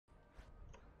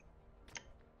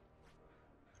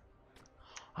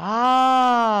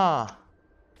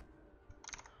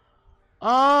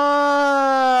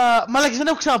Μαλάκες, δεν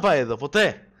έχω ξαναπάει εδώ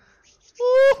ποτέ.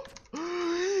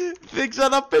 Δεν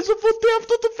ξαναπαίζω ποτέ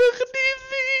αυτό το παιχνίδι.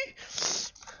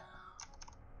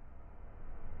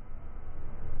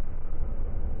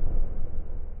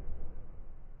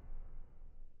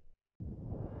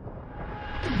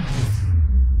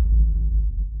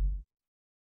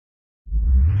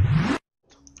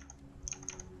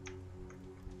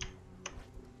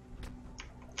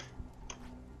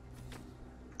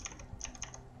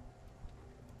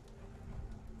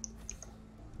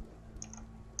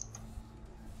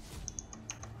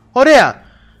 Ωραία!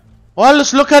 Ο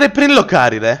άλλος λοκάρει πριν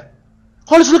λοκάρει, ρε.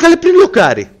 Ο άλλος λοκάρει πριν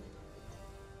λοκάρει.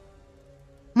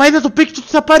 Μα είδε το πικ του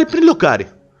ότι θα πάρει πριν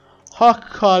λοκάρει. Α,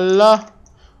 καλά.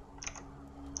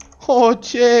 Οκ.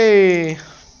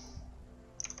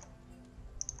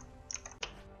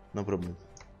 No problem.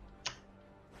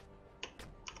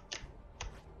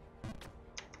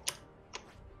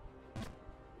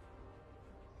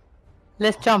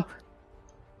 Let's jump.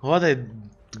 What I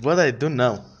do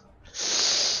now?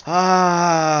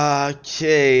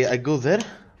 Okay, I go there.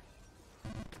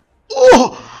 Oh,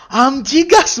 I'm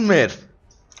Giga Smurf.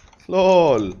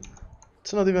 Lol.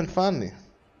 It's not even funny.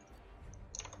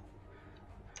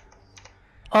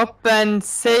 Up and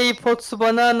say Potsu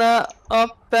banana.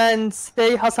 Up and say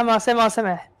Hasama Hasama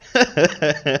Hasame.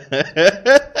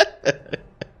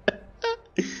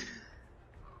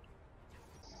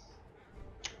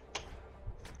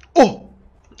 Oh!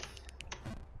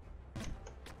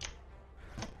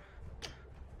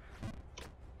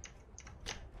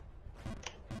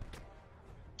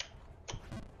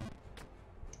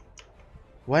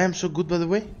 Why I'm so good, by the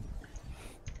way?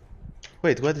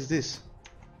 Wait, what is this?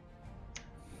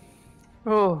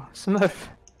 Oh, Smurf.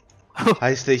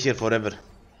 I stay here forever.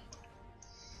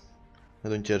 I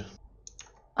don't care.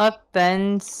 Up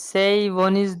and say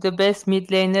one is the best mid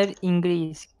laner in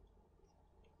Greece.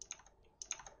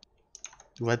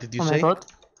 What did you Oh say? my god.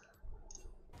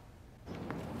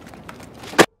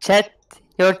 Chat,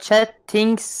 your chat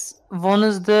thinks one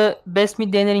is the best mid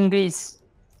laner in Greece.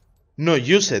 No,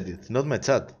 you said it, not my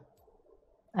chat.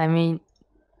 I mean,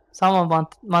 someone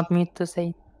want me to say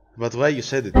it. But why you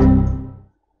said it?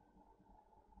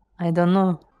 I don't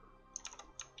know.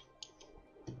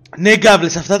 Ναι,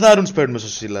 γκάβλες, αυτά τα runes παίρνουμε στο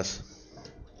Σίλας.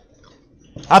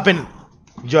 Appen,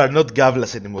 you are not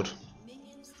Gavlas anymore.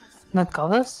 Not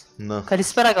Gavlas? No.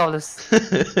 Kalispera Gavlas.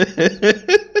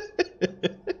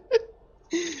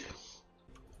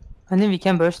 I think we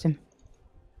can burst him.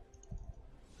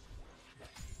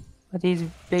 But he's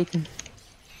baiting.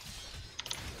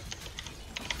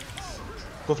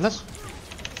 Go flash.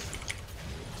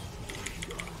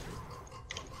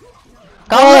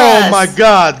 Gavlas! Oh my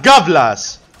god, Gavlas!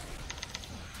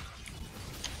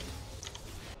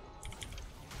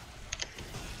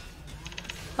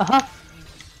 Uh-huh.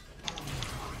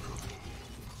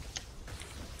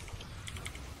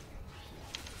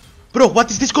 Bro,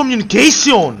 what is this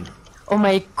communication? Oh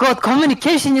my god,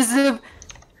 communication is the...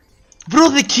 Bro,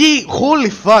 the key, holy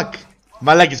fuck.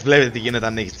 Μαλάκες, βλέπετε τι γίνεται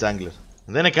αν έχεις jungler.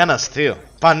 Δεν είναι καν αστείο.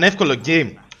 Πανεύκολο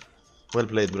game. Well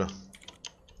played, bro.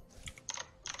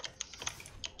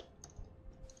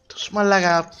 Τόσο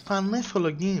μαλάκα,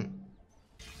 πανεύκολο game.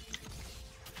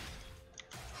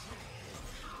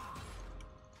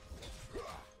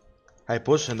 I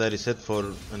push and I reset for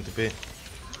NTP.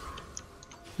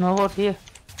 No word here.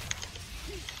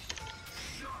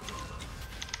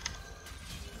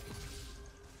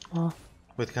 Oh.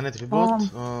 Wait, can I TP bot?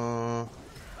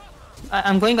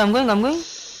 I'm going.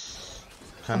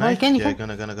 Can Oh, I? can you Yeah,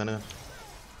 can? gonna.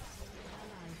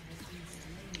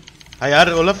 Hi, R,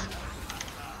 Olaf.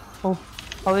 Oh,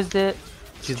 how is the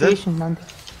He's dead. situation, Nandi?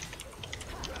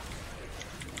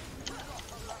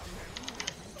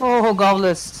 Oh,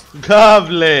 Gavlas.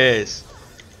 Gavles!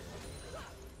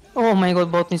 Oh my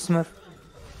god, bot needs Smurf.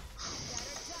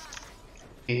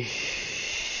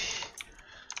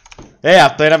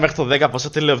 Από το 1 μέχρι το 10 πόσο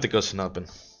τηλεοπτικός είναι open.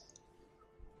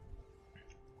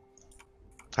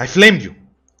 I flamed you.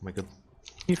 Oh my god.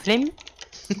 You flame me?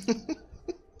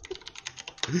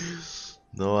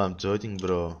 No, I'm joking,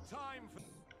 bro.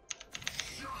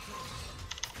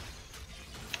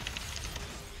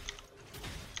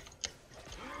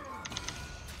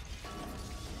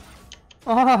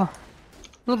 Oh,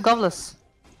 look, Gavlas.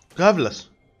 Gavlas.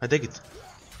 I take it.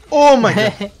 Oh my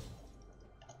god.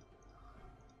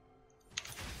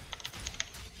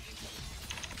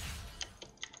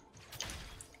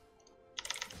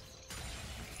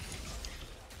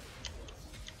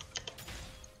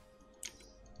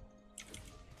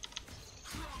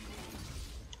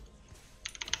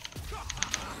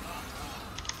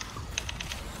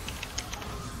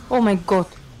 Oh my god.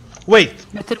 Wait.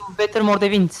 Better more the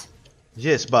wins.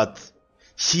 Yes, but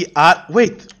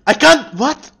wait. I can't.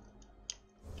 What?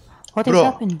 What is Bro,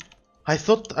 happening? I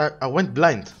thought I went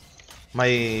blind.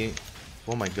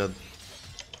 Oh my god.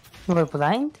 You were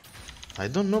blind? I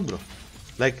don't know, bro.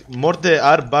 Like Morde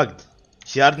are bugged.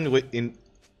 He armed me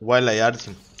while I armed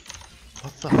him.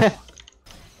 What the fuck?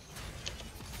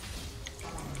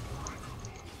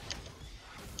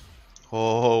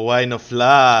 Oh, why no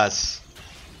flash?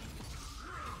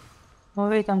 Oh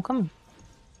wait, I'm coming.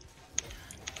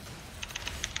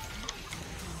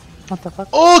 What the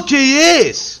fuck? Okay,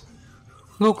 yes!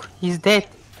 Look, he's dead.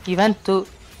 He went to...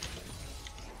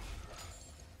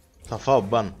 Θα φάω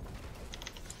ban.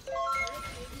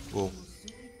 Go.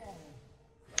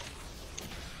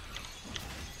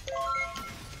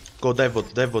 Go dive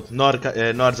bot. No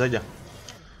Arzaya.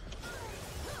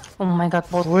 Oh my god,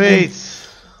 what? Wait.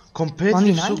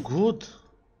 Competitive so 29? good.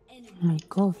 Oh my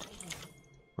god.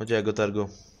 Okay, I got Argo.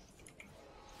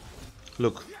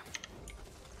 Look.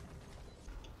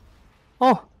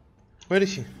 Oh! Where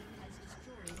is he?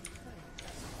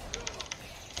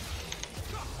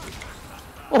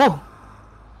 Oh!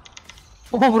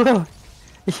 Oh bro!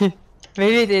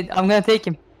 Wait, I'm gonna take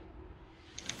him.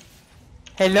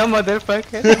 Hello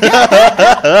motherfucker.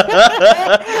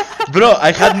 Bro,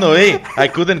 I had no way. I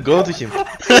couldn't go to him.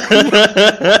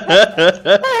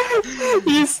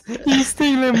 He's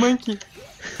staying like monkey.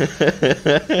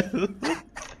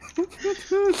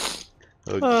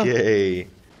 Okay.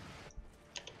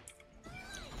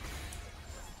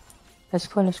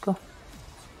 Let's go.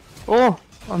 Oh!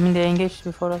 I mean they engaged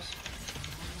before us.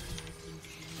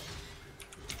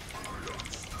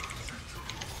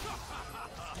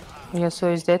 Yeah,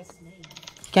 so he's dead.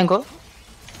 He can go.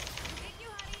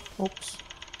 Oops.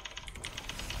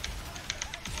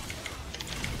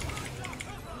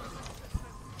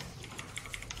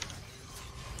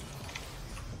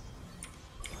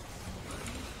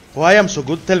 Why I'm so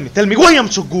good? Tell me why I'm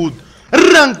so good.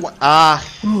 Rank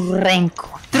 1. Rank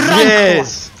 1.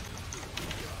 Yes.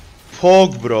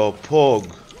 Pog bro, Pog.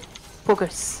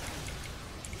 Pokers.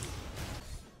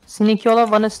 Sneakyola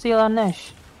bana istiyorlar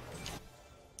Nash.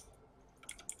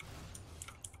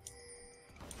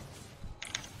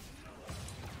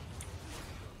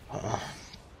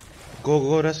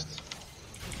 Go rest.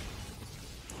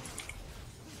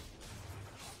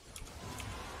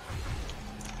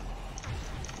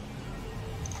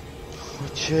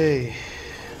 Okay.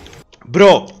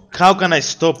 Bro, how can I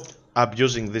stop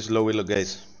abusing this low elo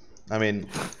guys? I mean,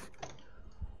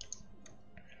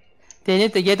 They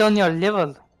need to get on your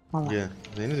level. yeah,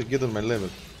 they need to get on my level.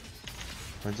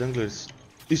 My jungler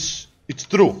it's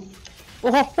true.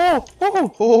 Oh!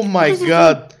 Oh my This is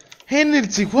god.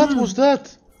 Energy, what was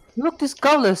that? Look, this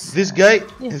Gaules. This guy,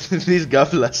 Yeah. this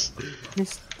Gaflas.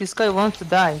 This guy wants to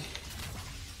die.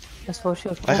 That's for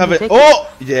sure. I have take it. Oh!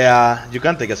 Yeah, you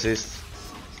can't take assist.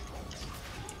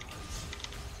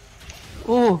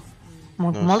 Oh!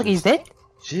 No, Malik is dead?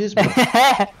 Jeez, bro.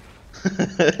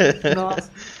 No.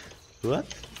 What?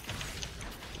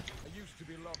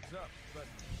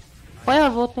 Why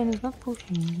our bot lane is not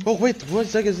pushing? Oh wait, what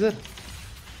Zag is there?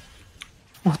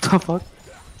 What the fuck?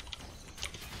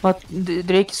 But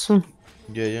Drake is soon.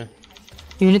 Yeah.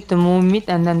 You need to move mid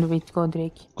and then wait go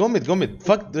Drake. Go mid.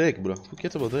 Fuck Drake, bro. Who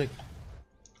cares about Drake?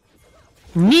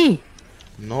 Me?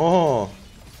 No.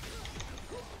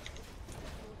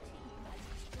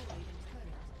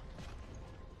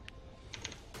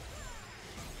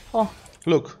 Oh.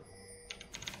 Look.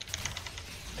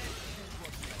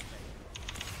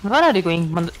 Where are you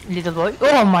going, little boy?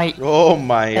 Oh my! Oh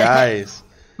my eyes.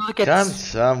 Look at Can't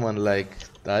someone like,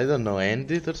 I don't know,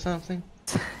 end it or something?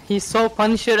 He's so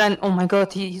punisher and oh my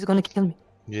god, he's gonna kill me.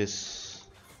 Yes.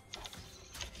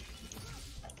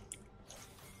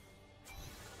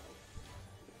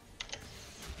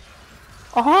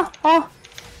 Oh!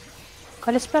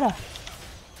 Kalispera.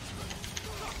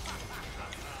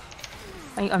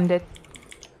 I'm dead.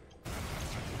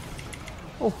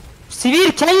 Oh,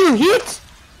 Sivir, can you hit?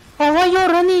 Oh, why you're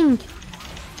running?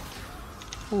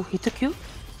 Oh, he took you?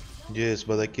 Yes,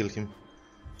 but I killed him.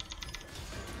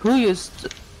 Who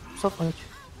used so much?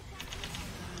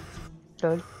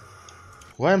 Lol.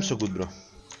 Why I'm so good, bro?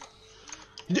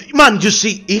 Man, you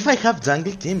see, if I have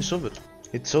jungle, game is over.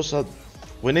 It's so sad.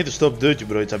 We need to stop duty,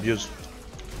 bro. It's abuse.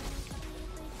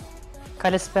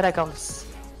 Kalispera Gaules.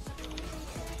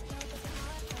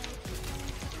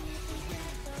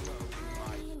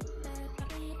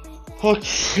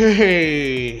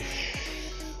 Okay.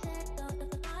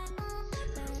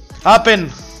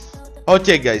 Happen.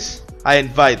 Okay, guys. I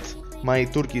invite my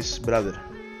Turkish brother.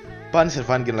 Πάνε σε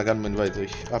φάνηκε να κάνουμε invite,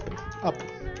 όχι. Happen.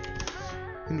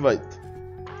 Invite.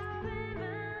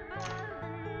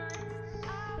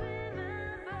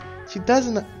 He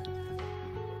doesn't.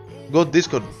 Go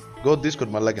Discord. Go Discord,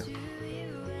 μαλάκα.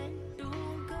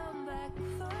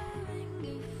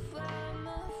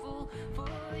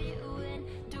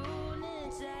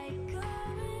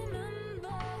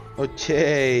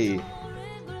 Okay.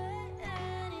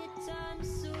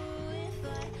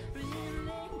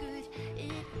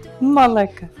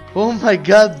 Malaka. Oh my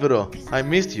god, bro. I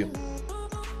missed you.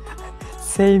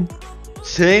 Same.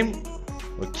 Same?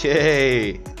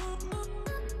 Okay.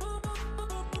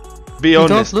 Be We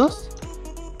honest. don't lose?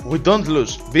 We don't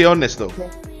lose. Be honest though.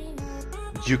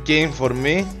 You came for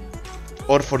me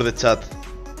or for the chat?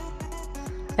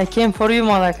 I came for you,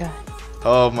 Malaka.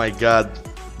 Oh my god.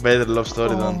 Better love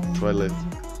story than Twilight.